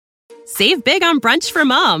Save big on brunch for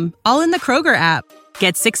mom, all in the Kroger app.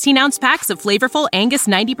 Get 16-ounce packs of flavorful Angus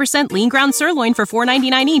 90% lean ground sirloin for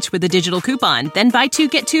 $4.99 each with a digital coupon. Then buy 2,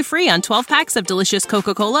 get 2 free on 12 packs of delicious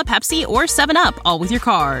Coca-Cola, Pepsi, or 7-Up, all with your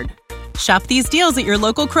card. Shop these deals at your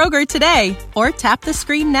local Kroger today, or tap the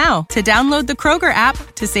screen now to download the Kroger app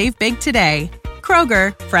to save big today.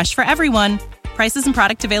 Kroger, fresh for everyone. Prices and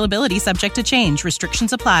product availability subject to change.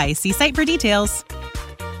 Restrictions apply. See site for details.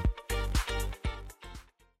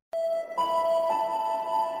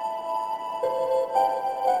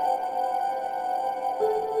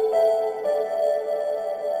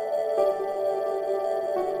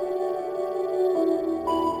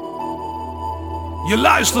 Je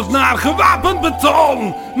luistert naar Gewapend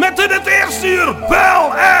Beton met in het eerste uur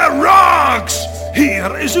Bel Air Rocks.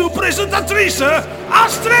 Hier is uw presentatrice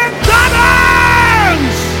Astrid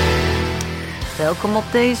Dannens. Welkom op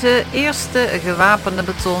deze eerste Gewapende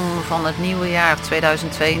Beton van het nieuwe jaar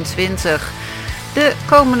 2022. De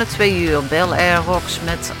komende 2 uur Bel Air Rocks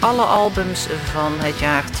met alle albums van het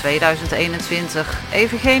jaar 2021.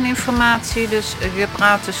 Even geen informatie, dus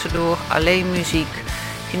gepraat tussendoor, alleen muziek.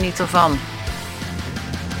 Geniet ervan.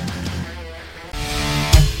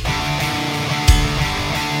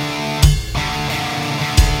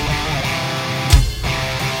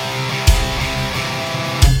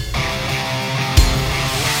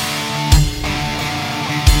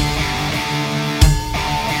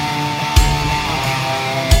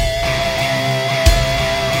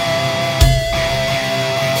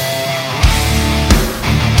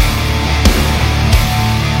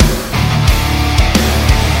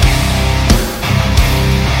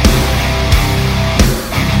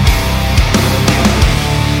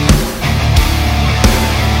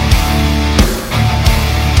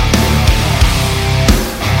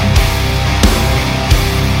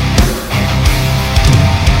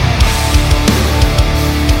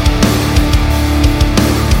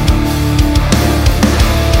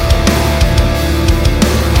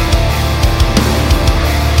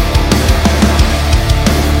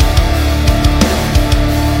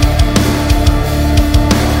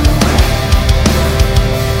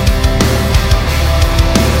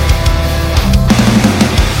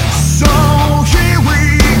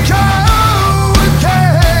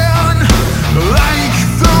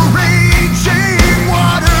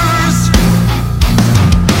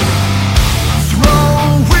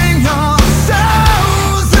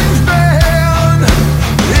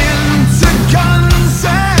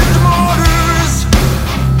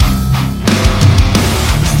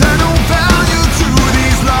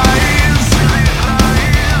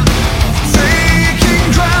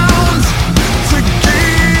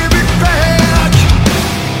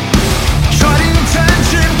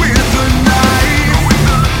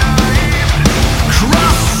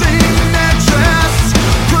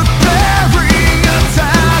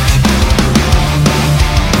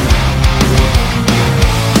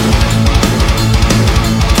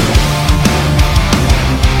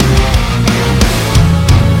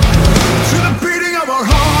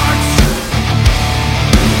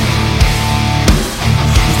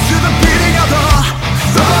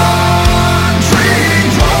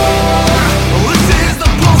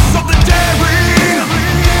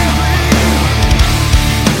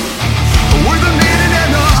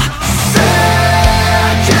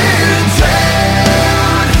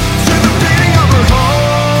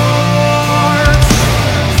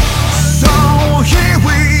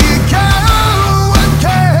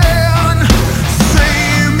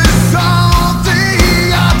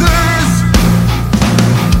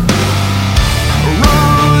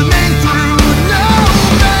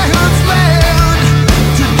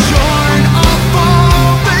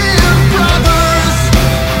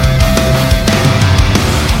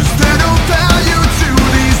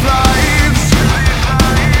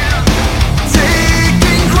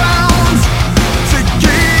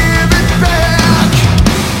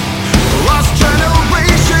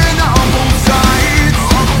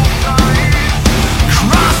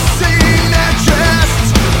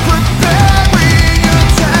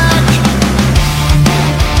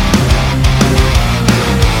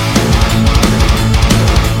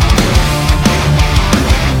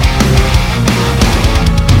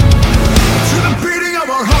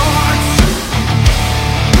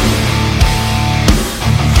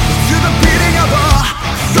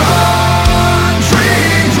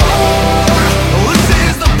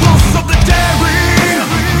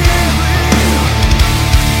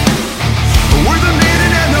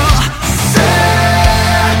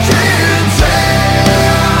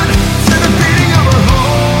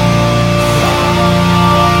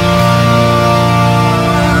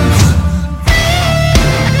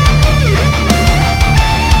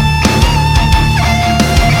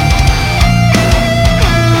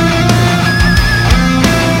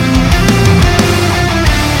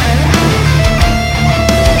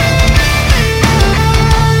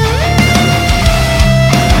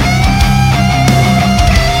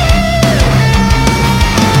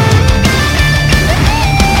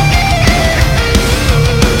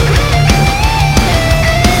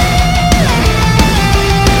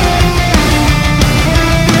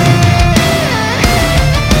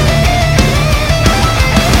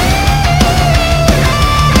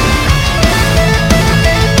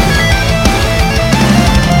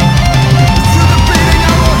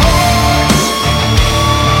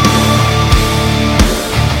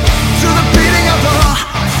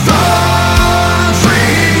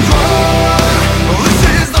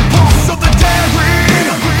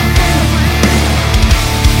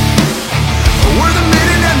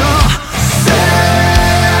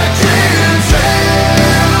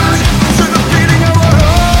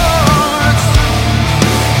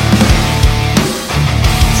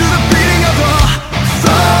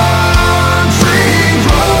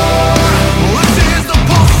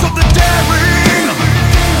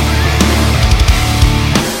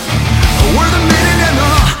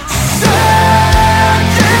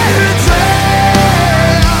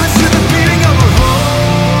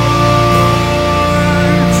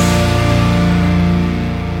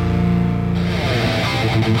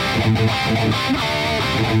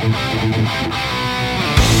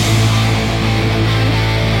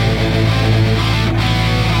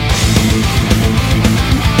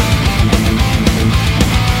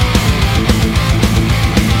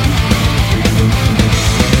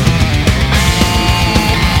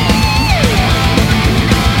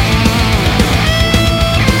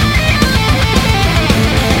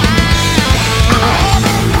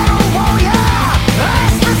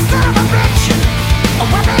 A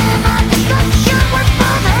weapon of destruction with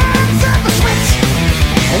both hands at the switch.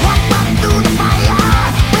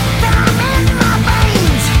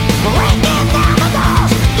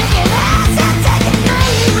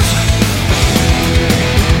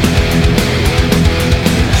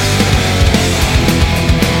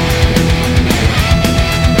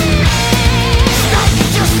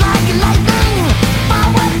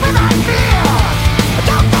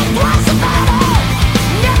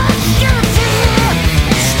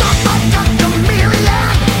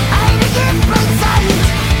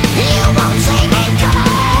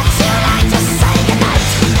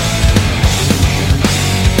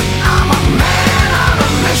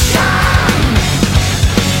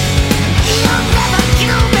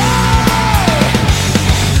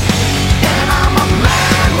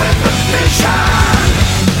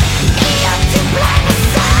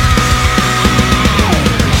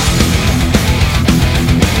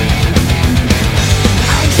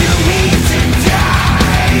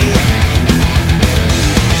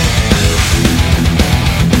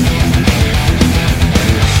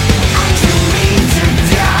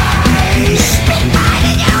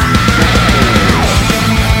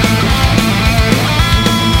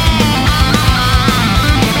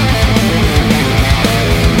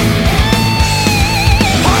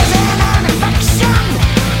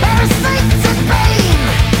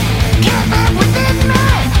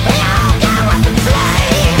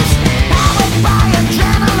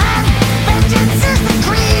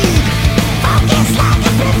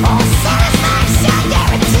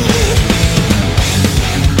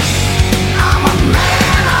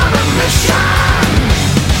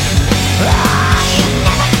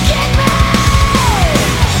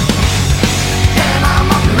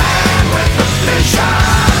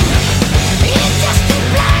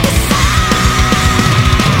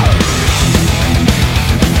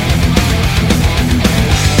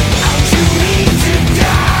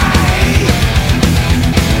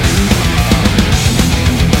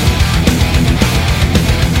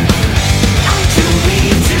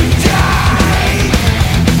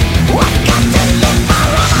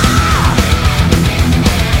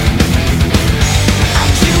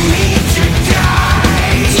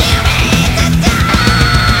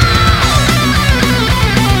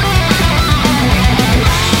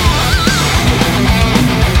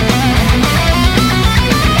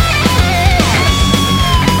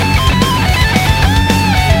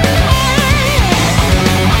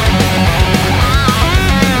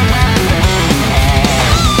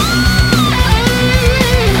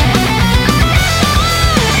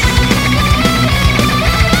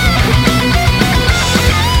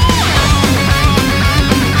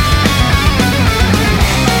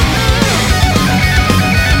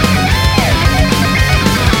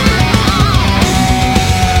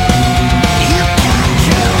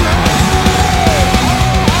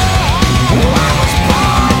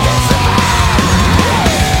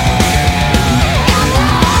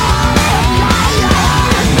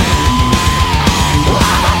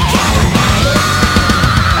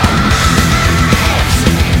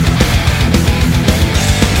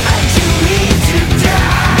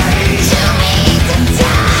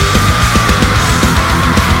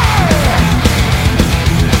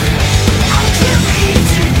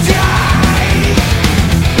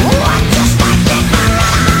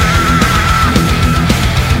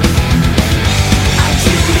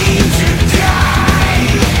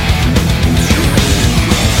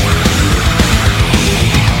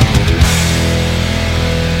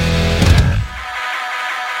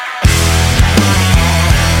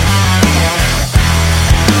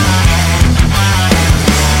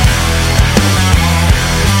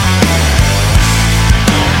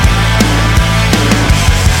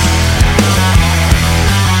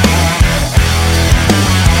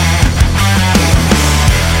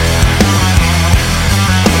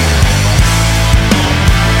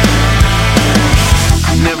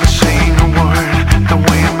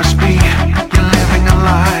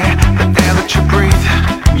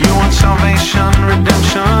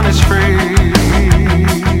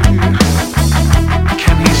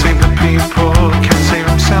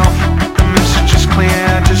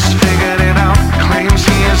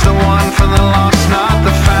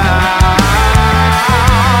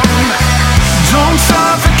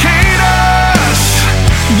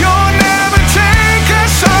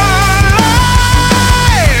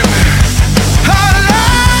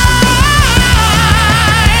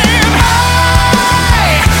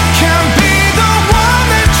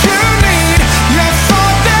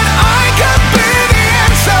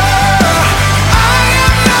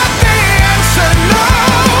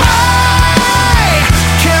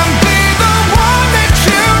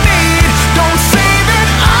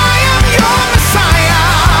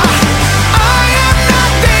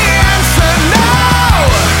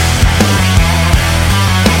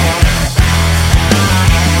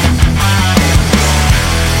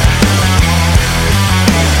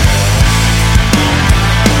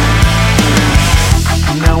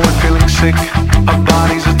 sick, our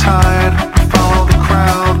bodies are tired. Follow the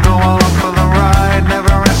crowd, go along for the ride.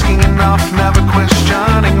 Never asking enough, never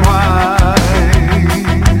questioning why.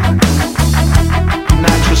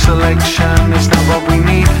 Natural selection is not what we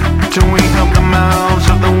need. Do we help the mouths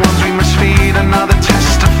of the ones we must feed? Another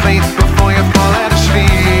test of faith before you fall at his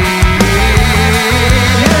feet.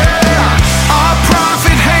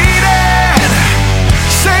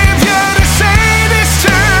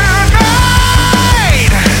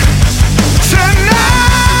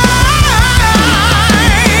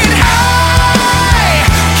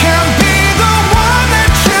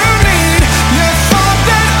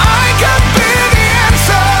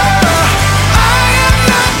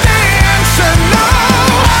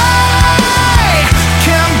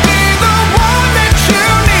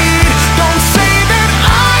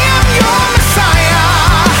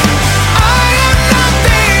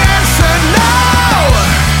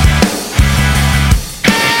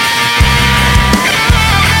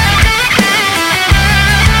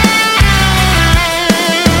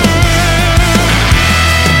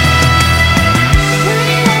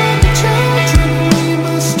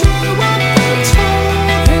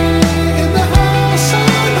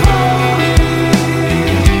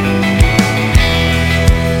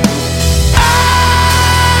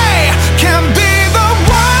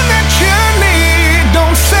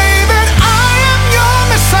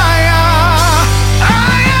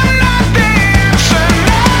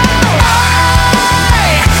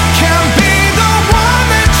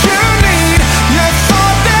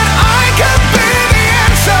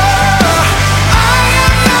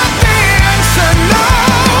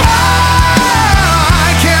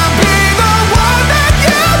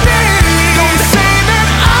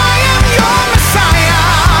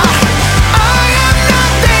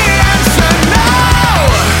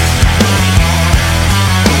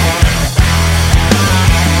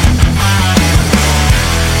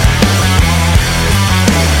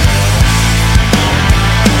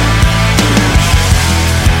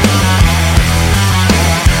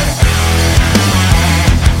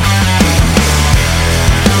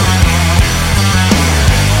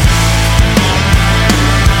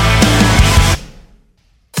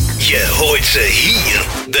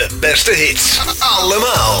 Beste hits.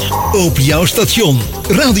 Allemaal. Op jouw station.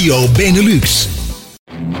 Radio Benelux.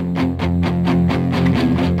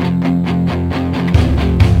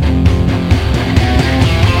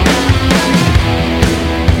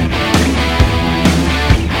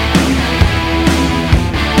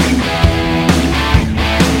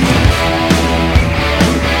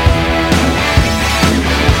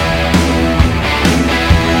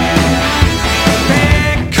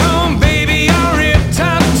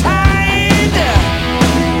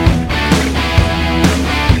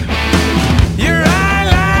 You're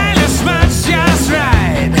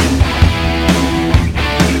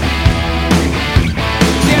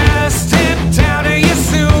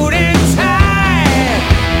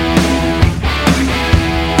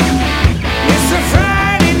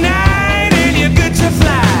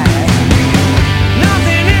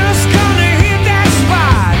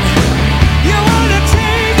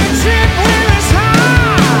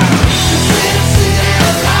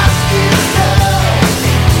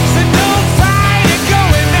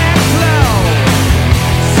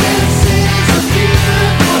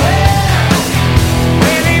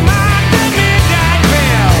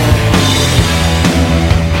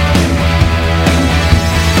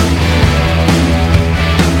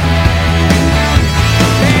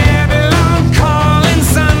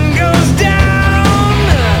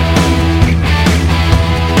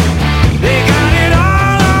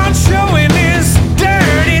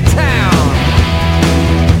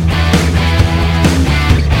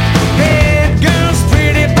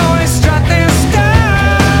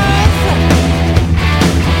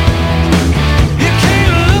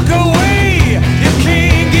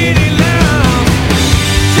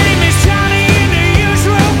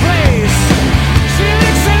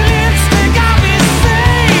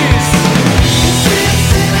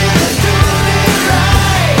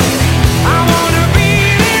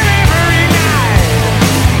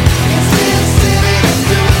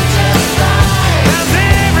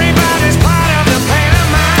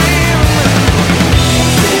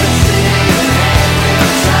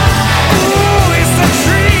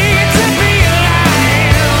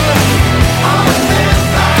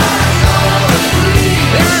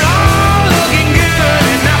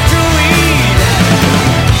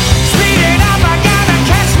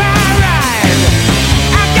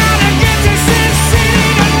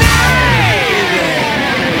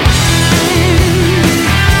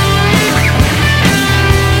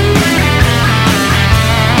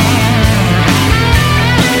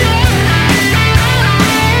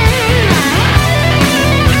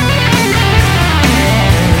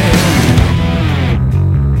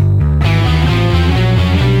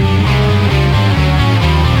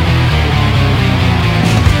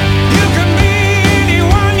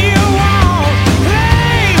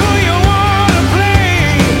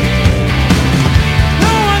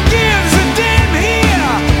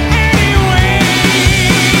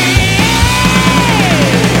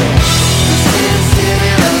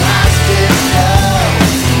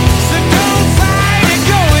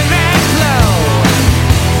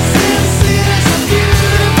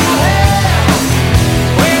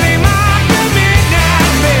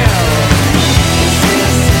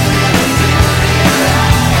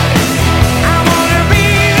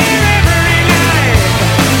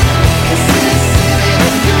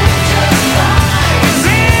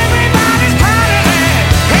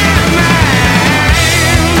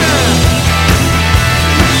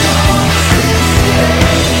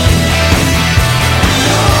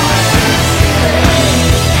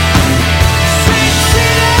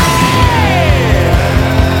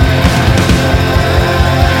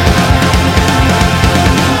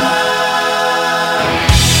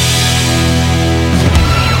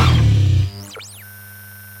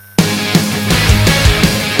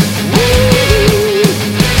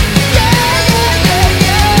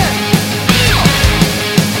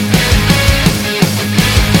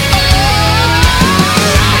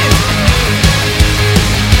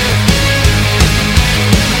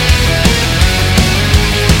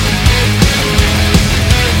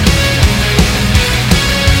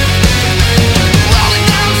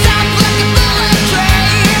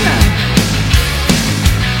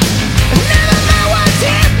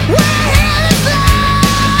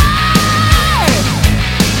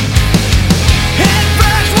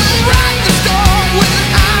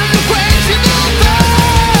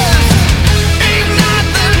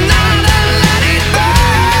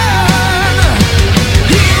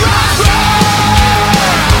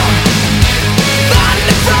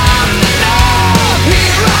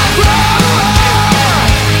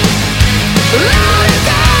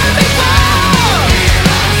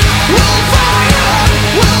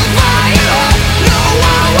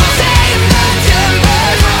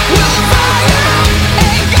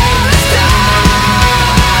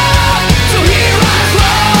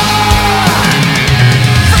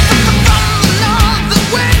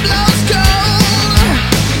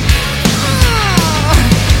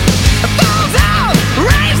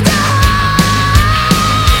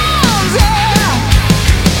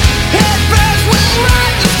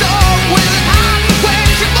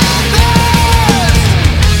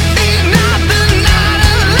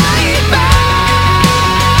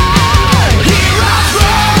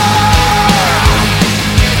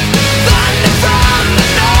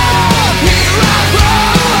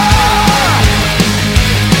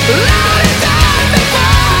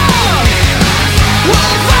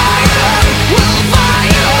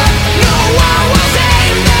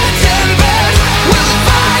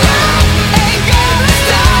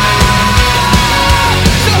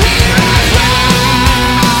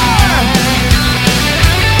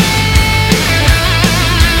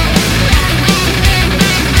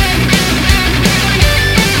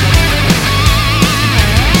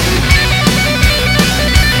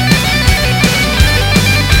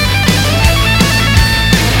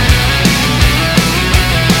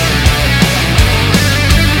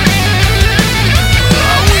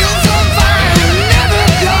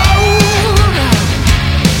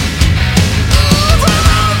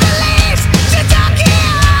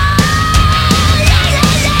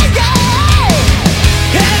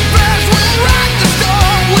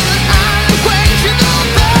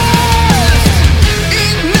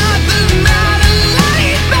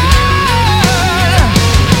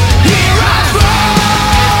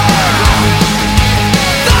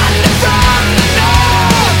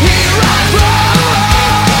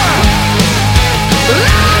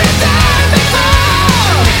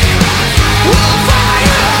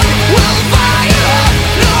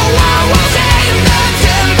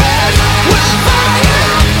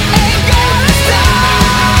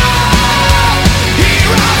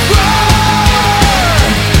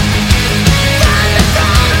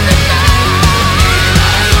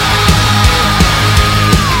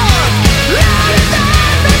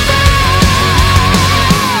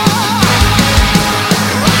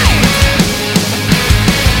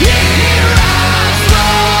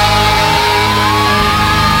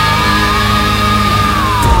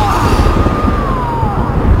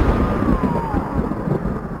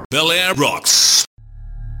Bel Air Rocks.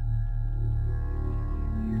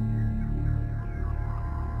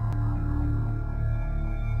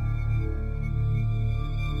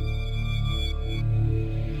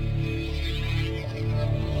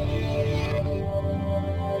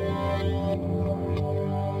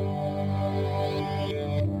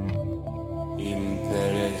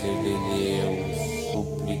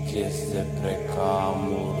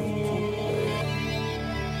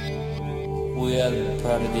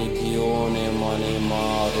 Perdizione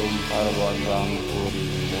manimarum parvagantur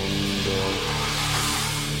mundo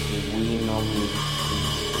seguina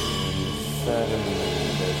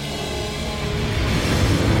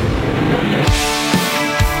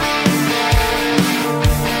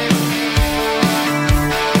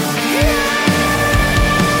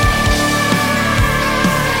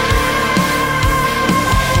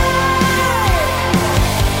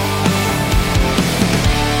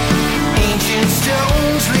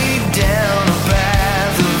down a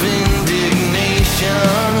path of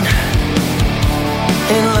indignation.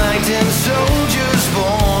 Enlightened soldiers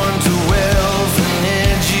born to wealth and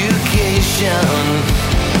education.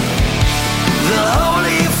 The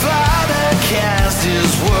Holy Father cast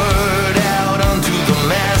his word out unto the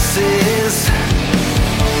masses,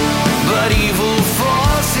 but evil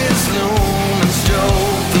forces loom and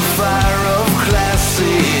stoke the fire of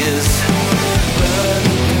classes.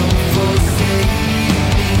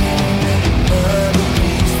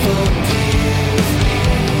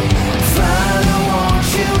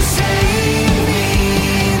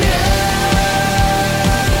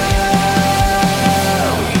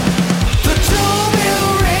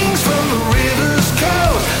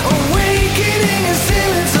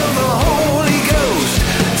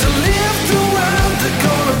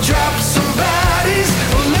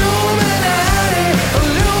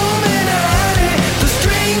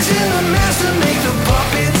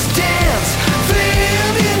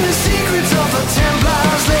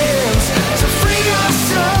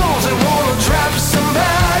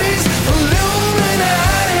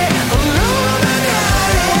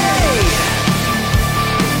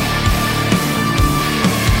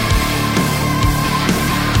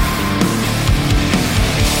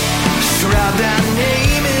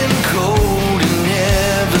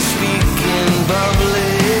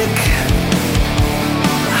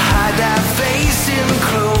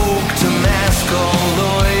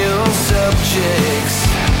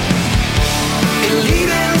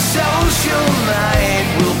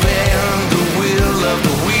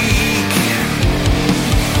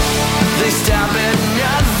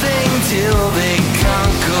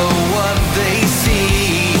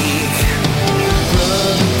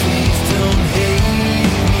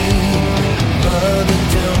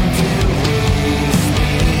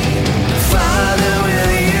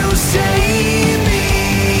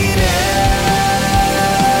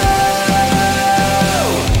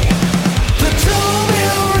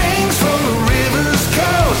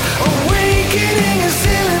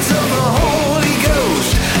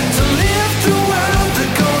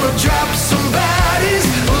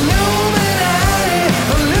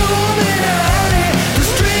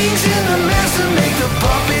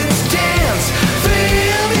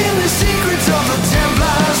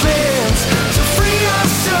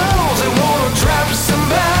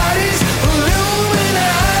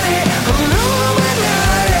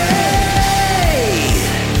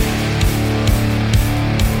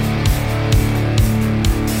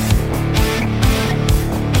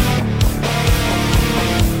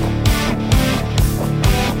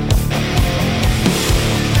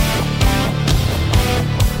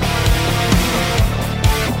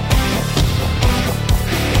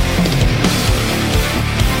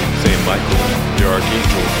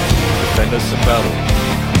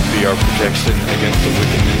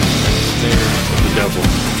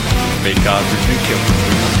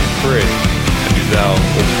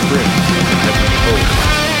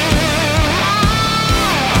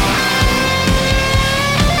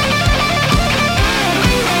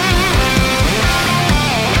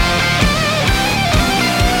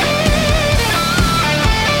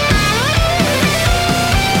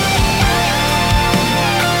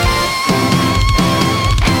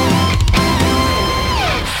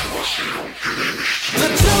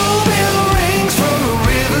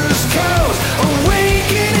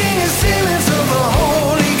 Awakening a silence of the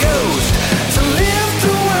Holy Ghost to live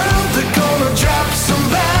through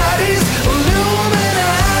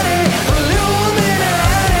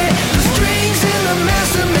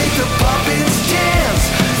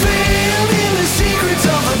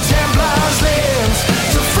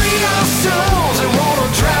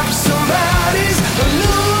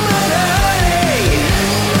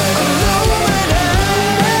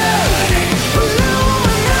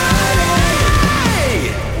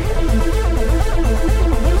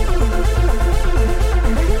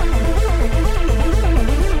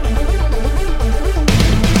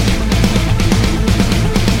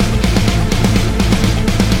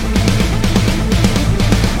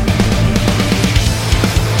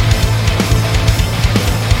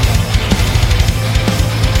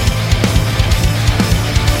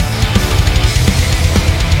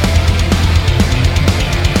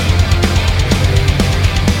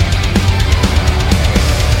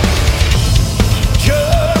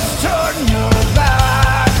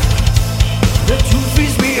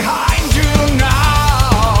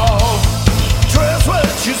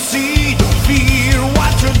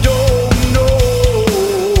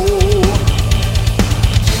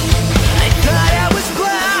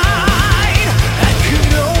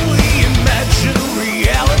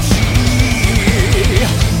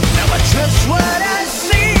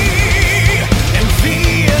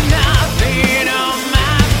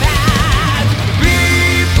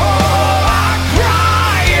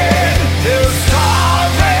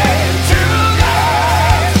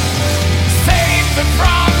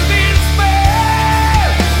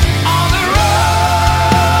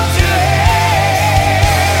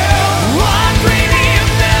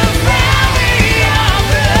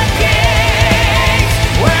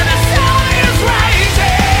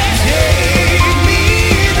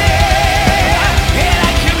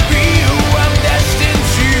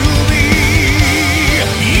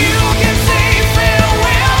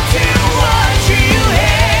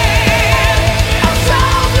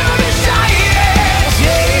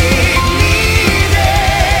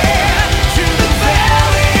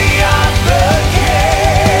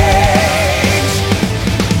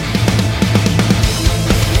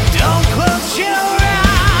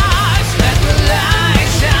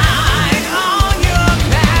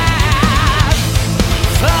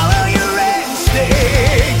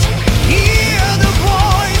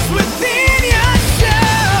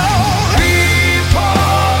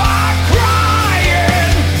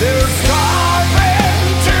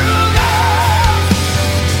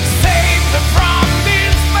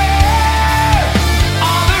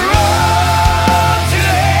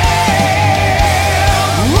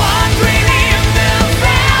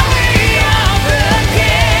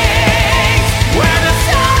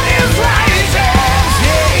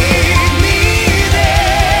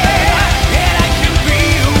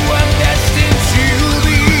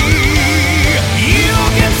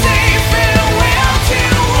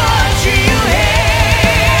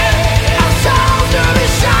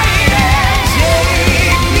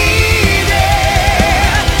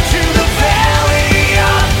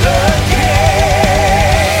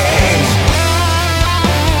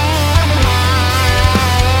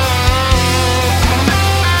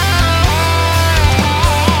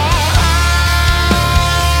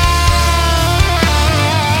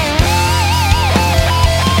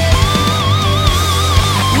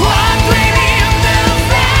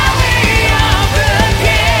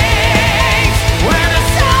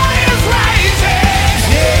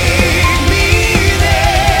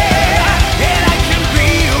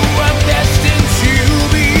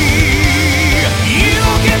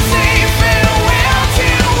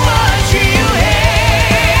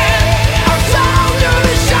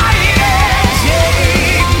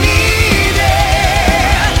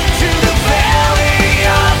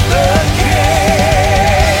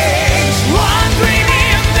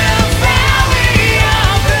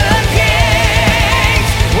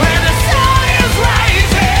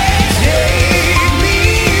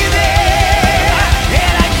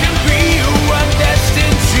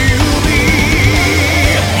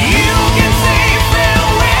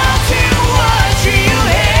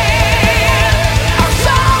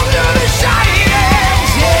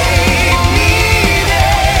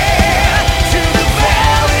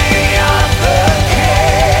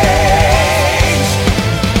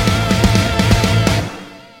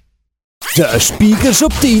De speakers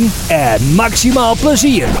op 10 en maximaal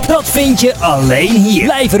plezier. Dat vind je alleen hier.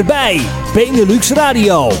 Blijf erbij. Benelux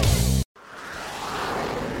Radio.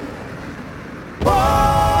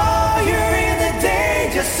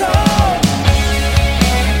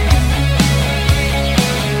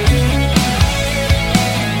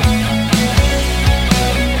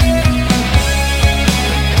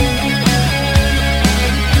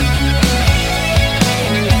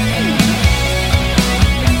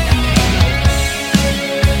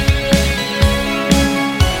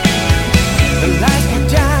 The lights were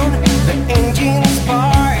down, the engine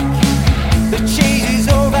spark.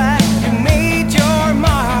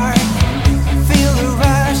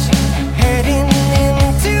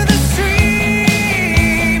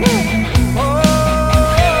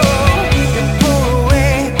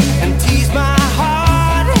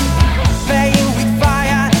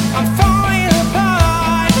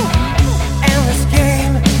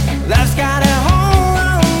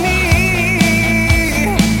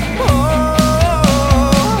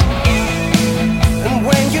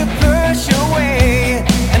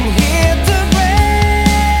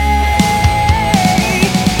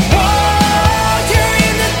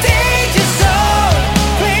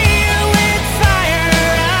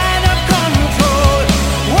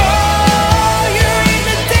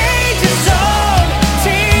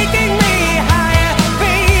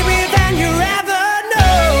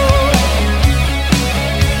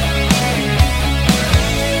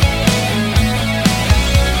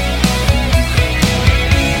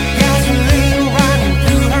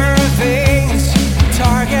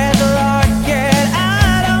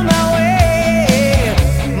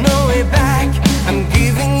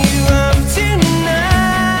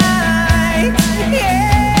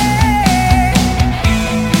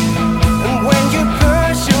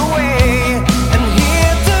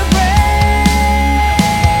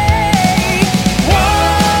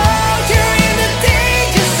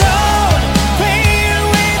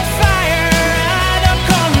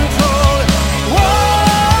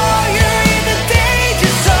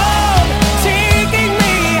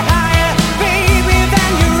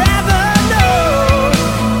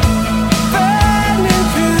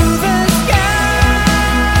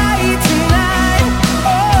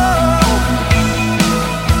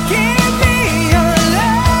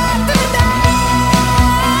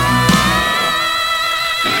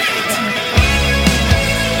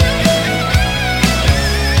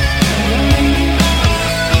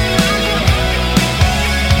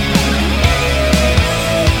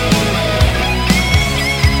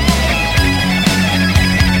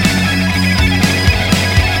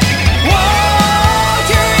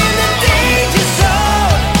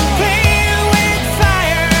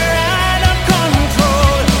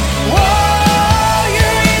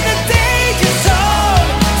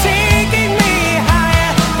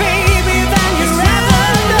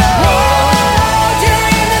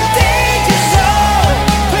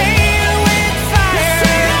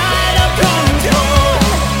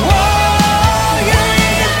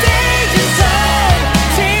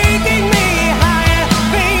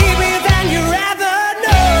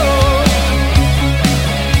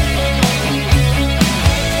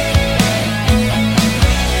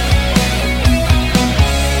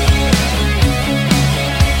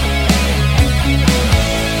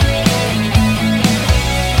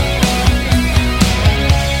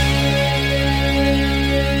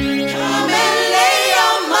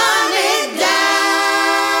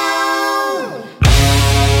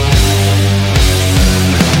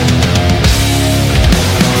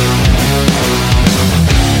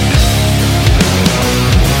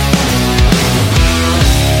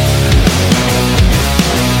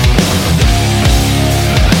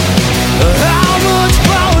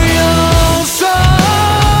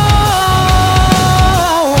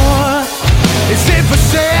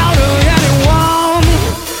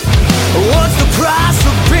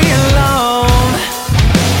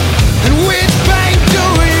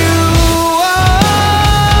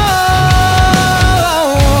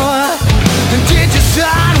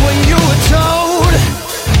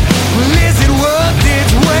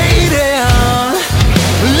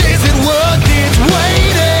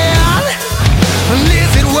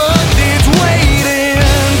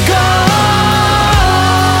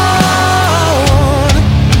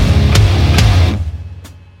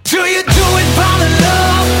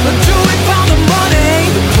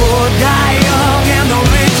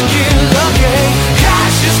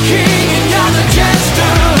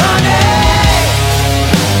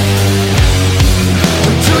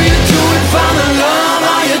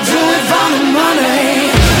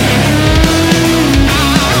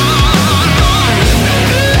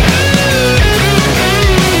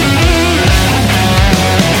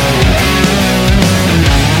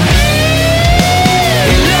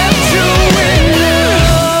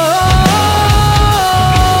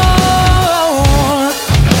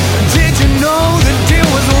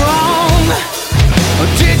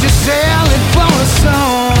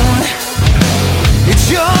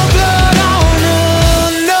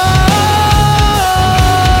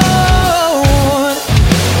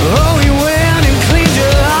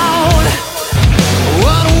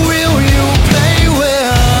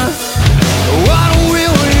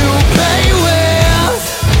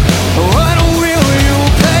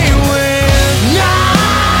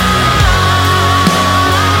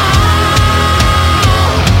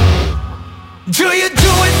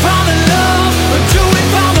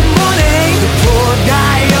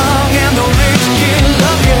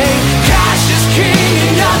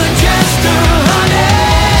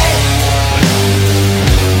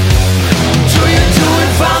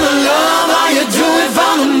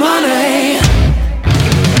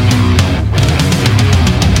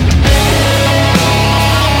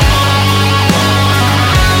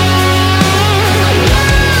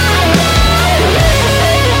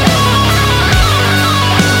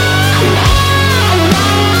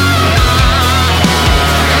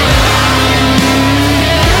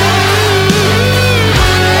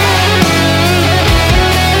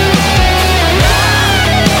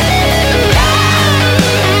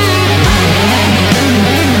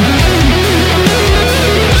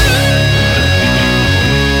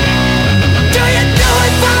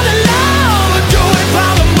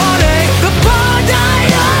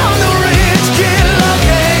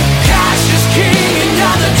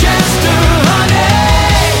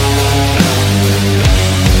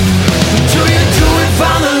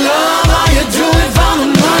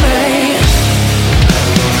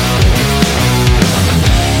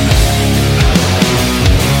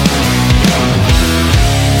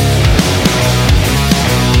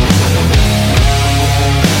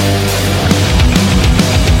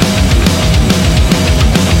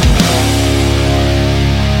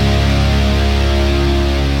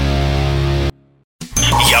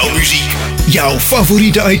 Jouw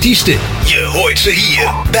favoriete artiesten. Je hoort ze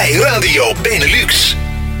hier bij Radio Benelux.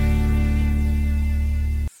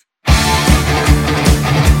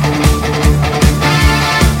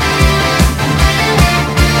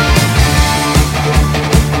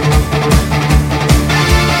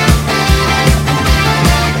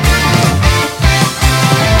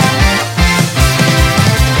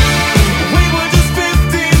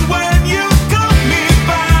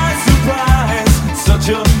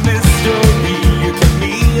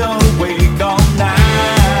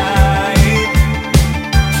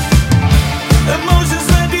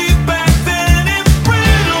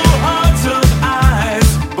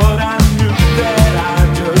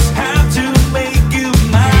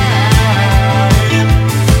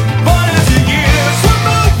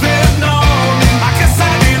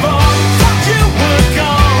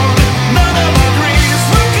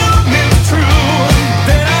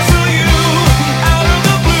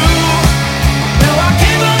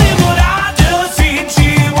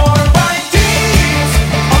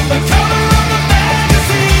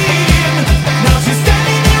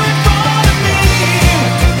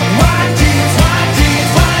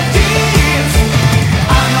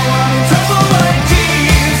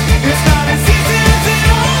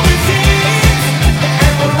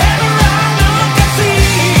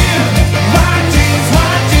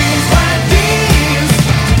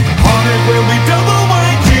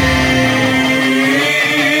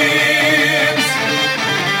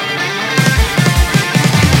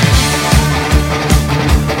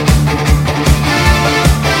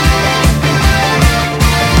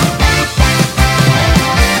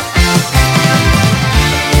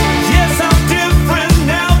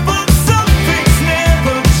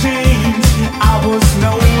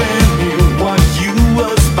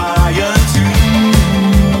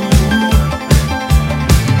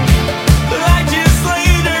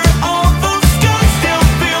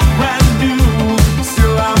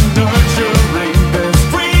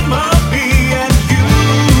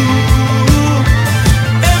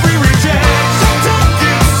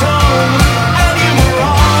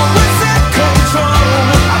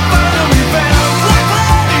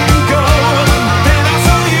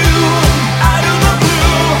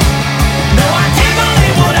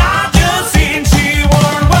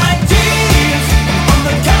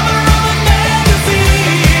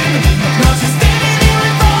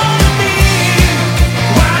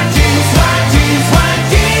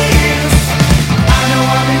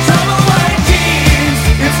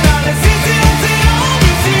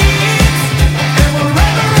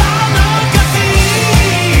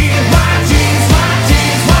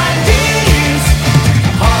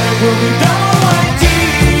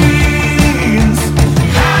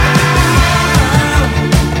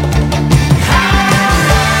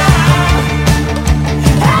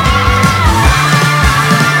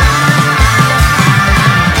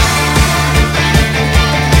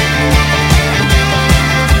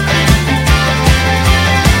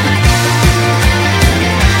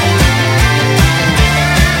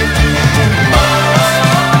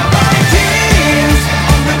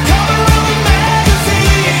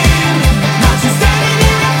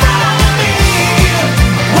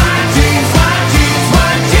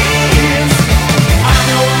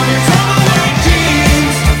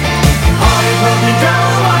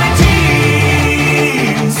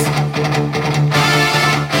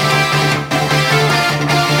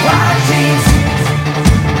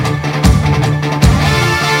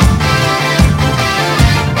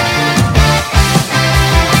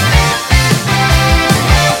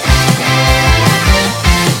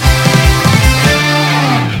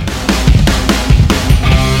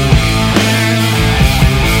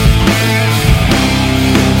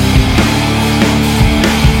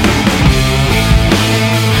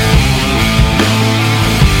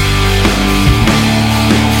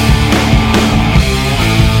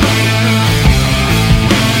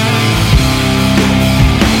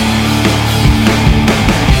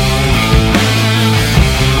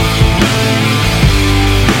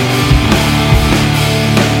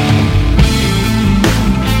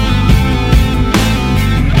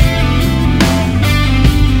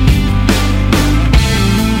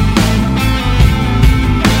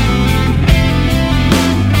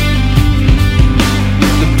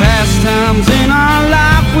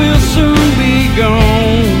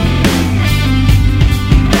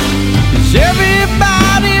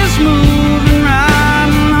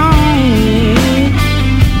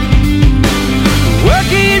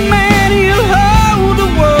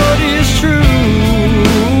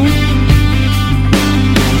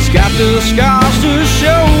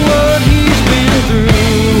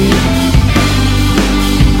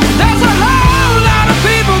 There's a hole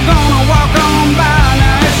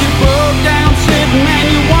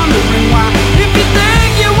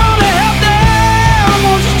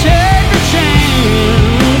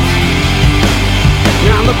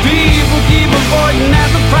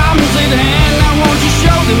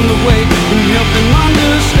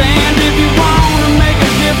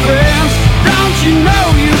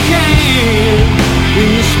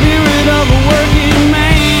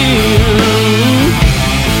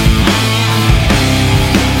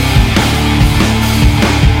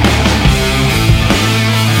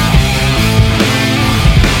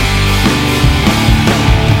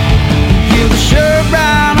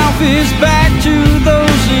is back to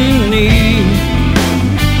those in need.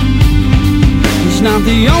 He's not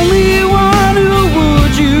the only one who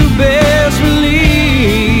would, you best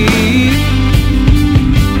believe.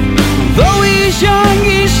 Though he's young,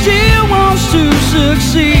 he still wants to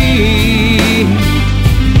succeed.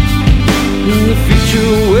 In the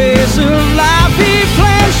future ways of life he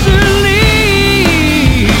plans to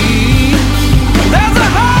lead. There's a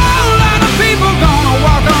whole lot of people gonna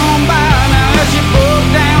walk on by. Now as you broke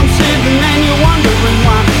down sitting and you're wondering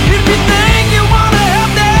why. If you think you wanna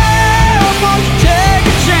help them, won't you take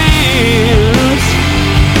a chance?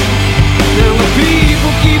 Now the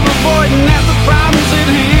people keep avoiding at the problems at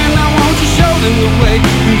hand. Now won't you show them the way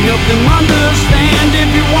and help them understand? If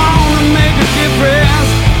you wanna make a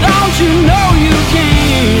difference, don't you know you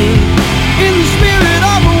can? In the spirit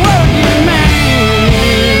of a working man.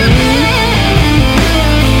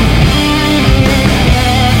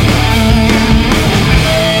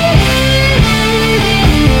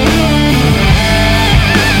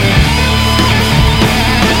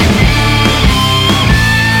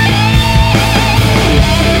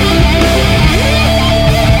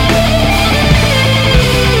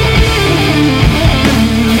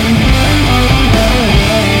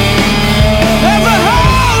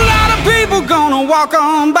 Walk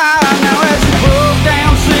on by now as you broke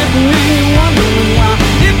down sitting and you're wondering why.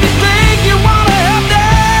 If you think you wanna help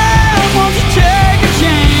them, won't you take a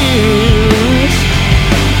chance?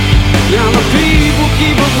 Now the people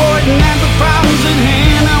keep avoiding at the problems at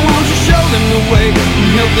hand. Now won't you show them the way and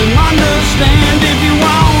help them understand? If you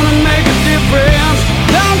wanna make a difference,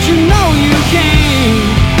 don't you know you can?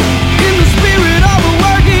 In the spirit of a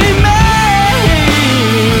working man.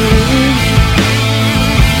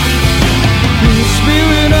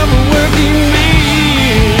 Spirit of a working man.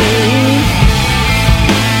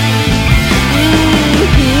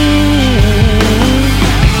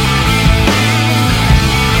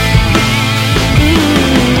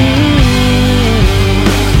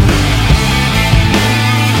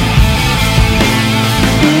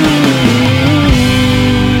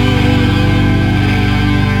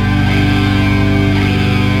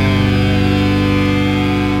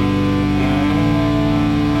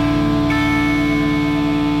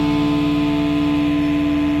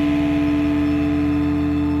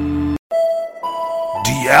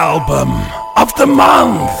 The album of the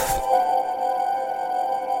month.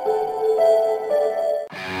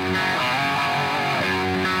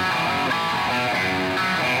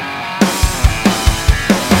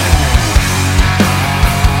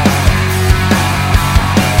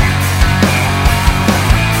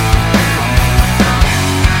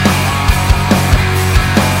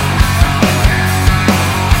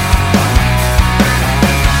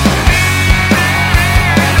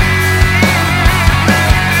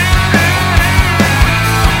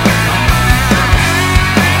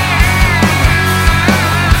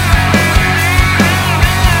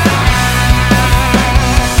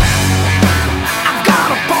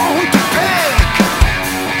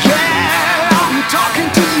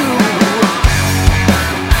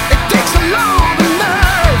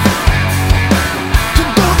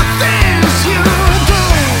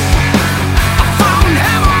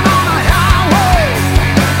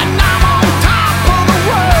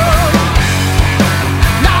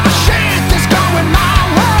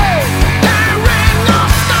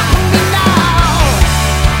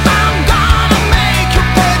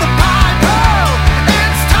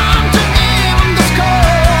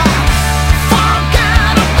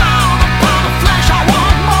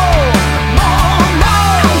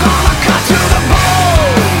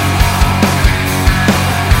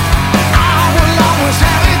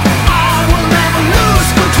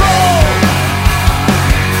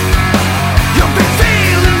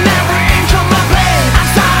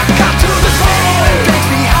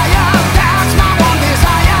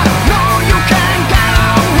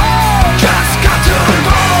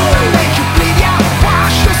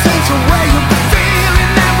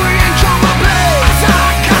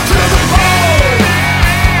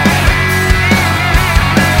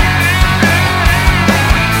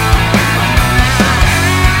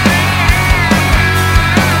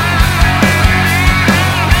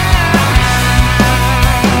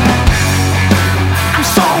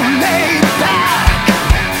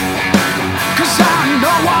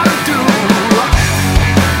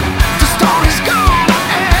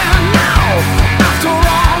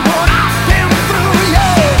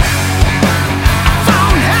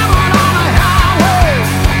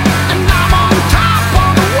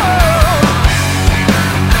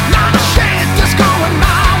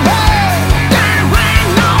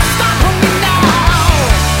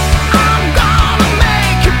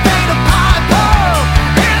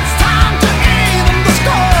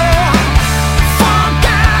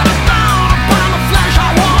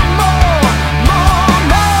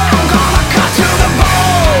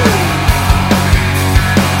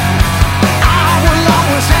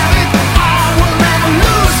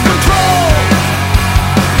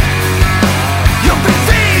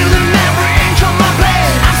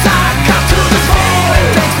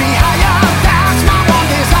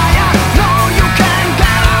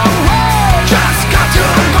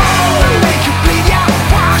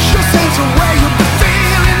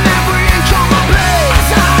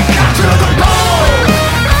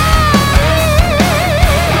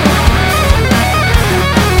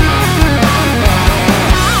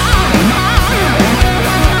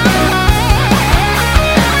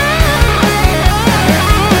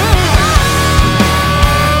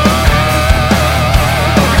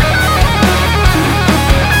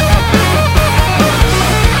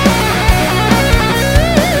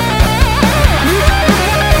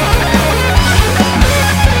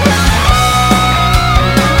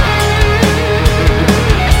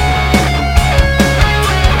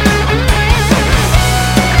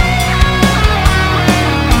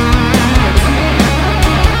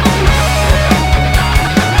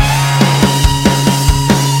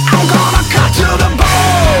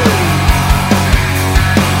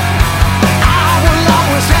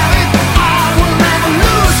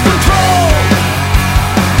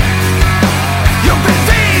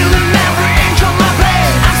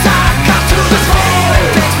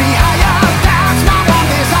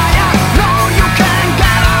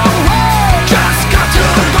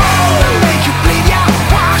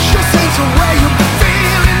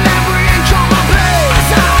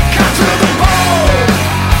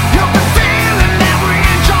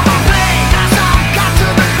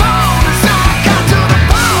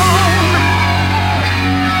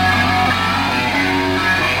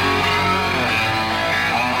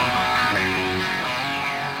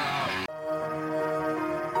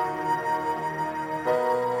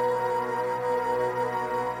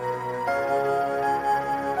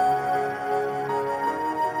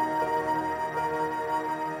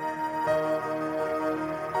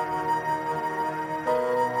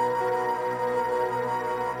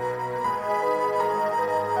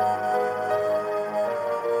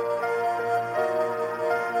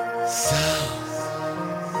 This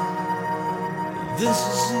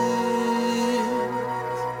is it.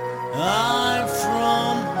 I'm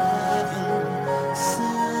from heaven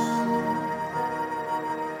sent.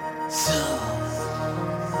 So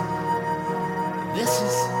this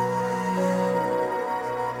is it.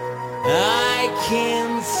 I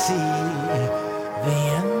can see the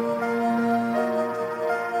end.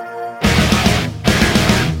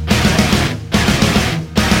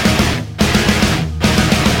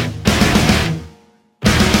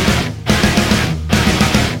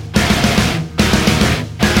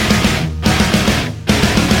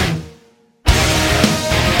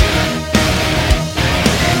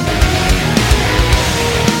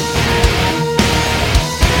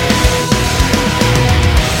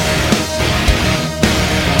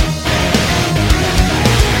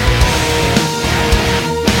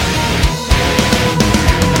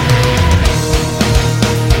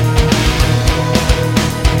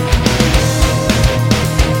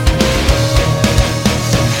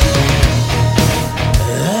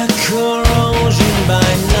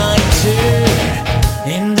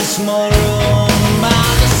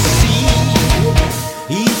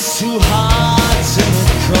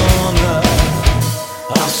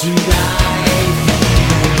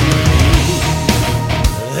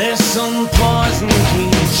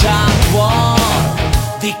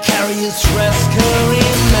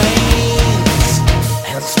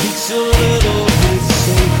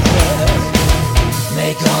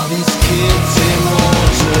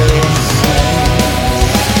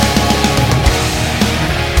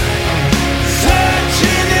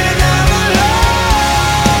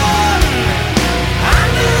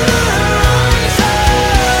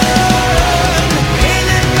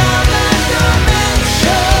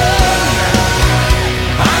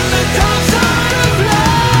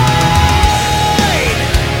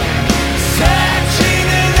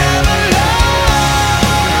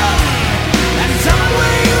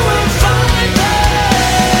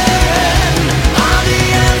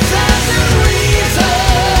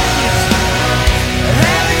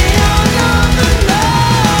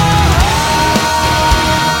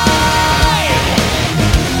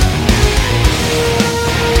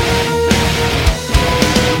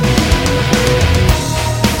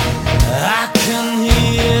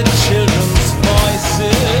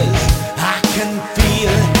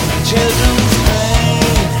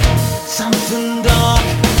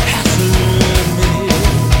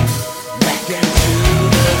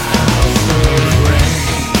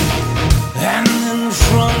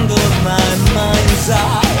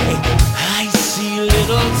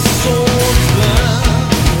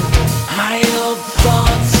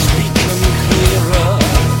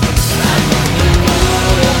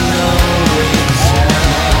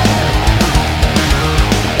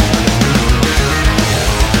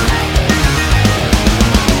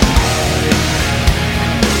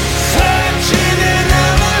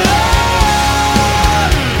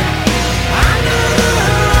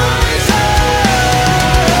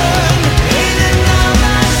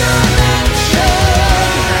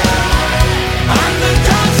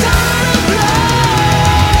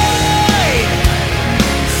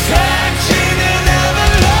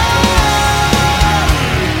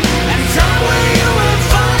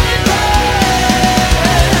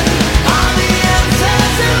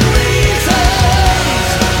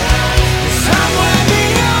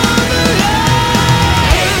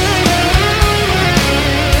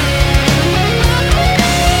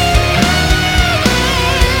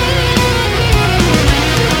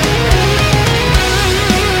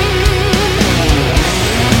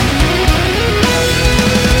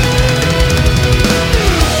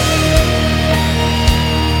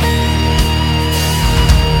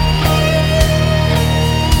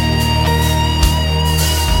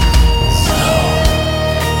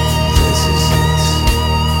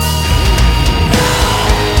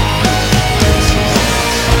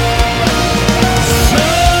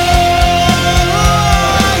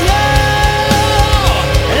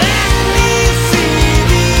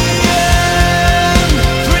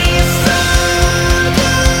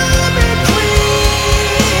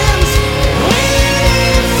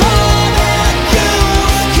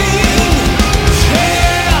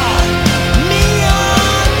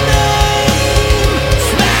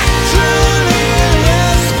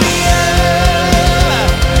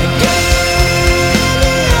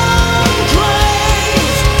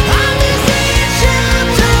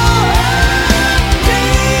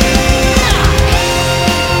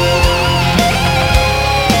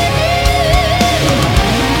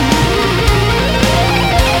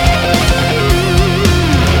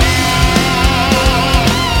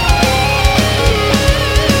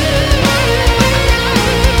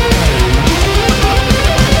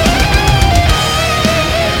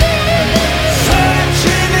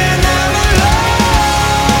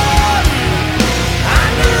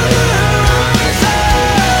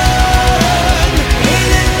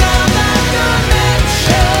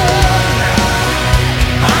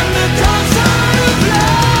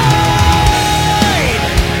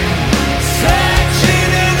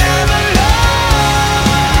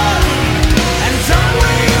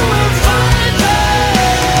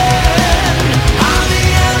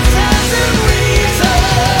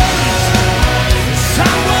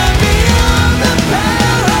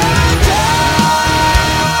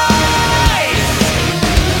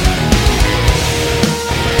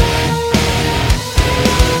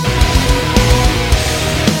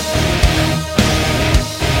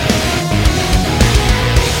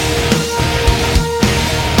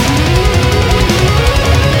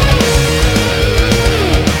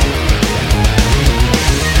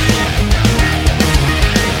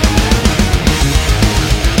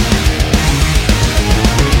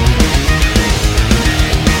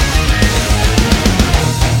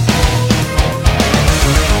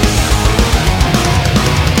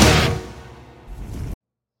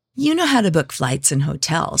 how to book flights and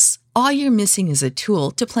hotels. All you're missing is a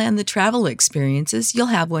tool to plan the travel experiences you'll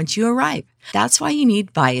have once you arrive. That's why you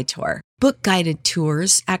need Viator. Book guided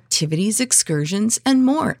tours, activities, excursions, and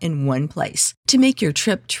more in one place to make your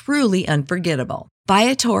trip truly unforgettable.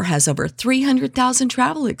 Viator has over 300,000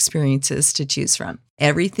 travel experiences to choose from.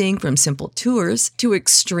 Everything from simple tours to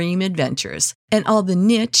extreme adventures and all the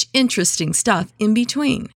niche, interesting stuff in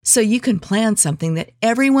between. So you can plan something that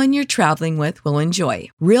everyone you're traveling with will enjoy.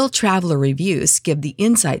 Real traveler reviews give the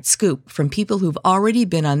inside scoop from people who've already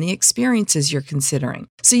been on the experiences you're considering.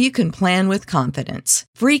 So you can plan with confidence.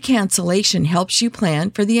 Free cancellation helps you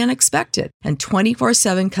plan for the unexpected. And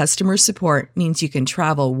 24/7 customer support means you can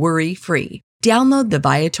travel worry-free. Download the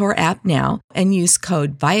Viator app now and use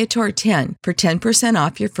code Viator10 for 10%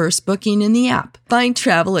 off your first booking in the app. Find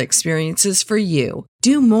travel experiences for you.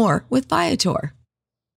 Do more with Viator.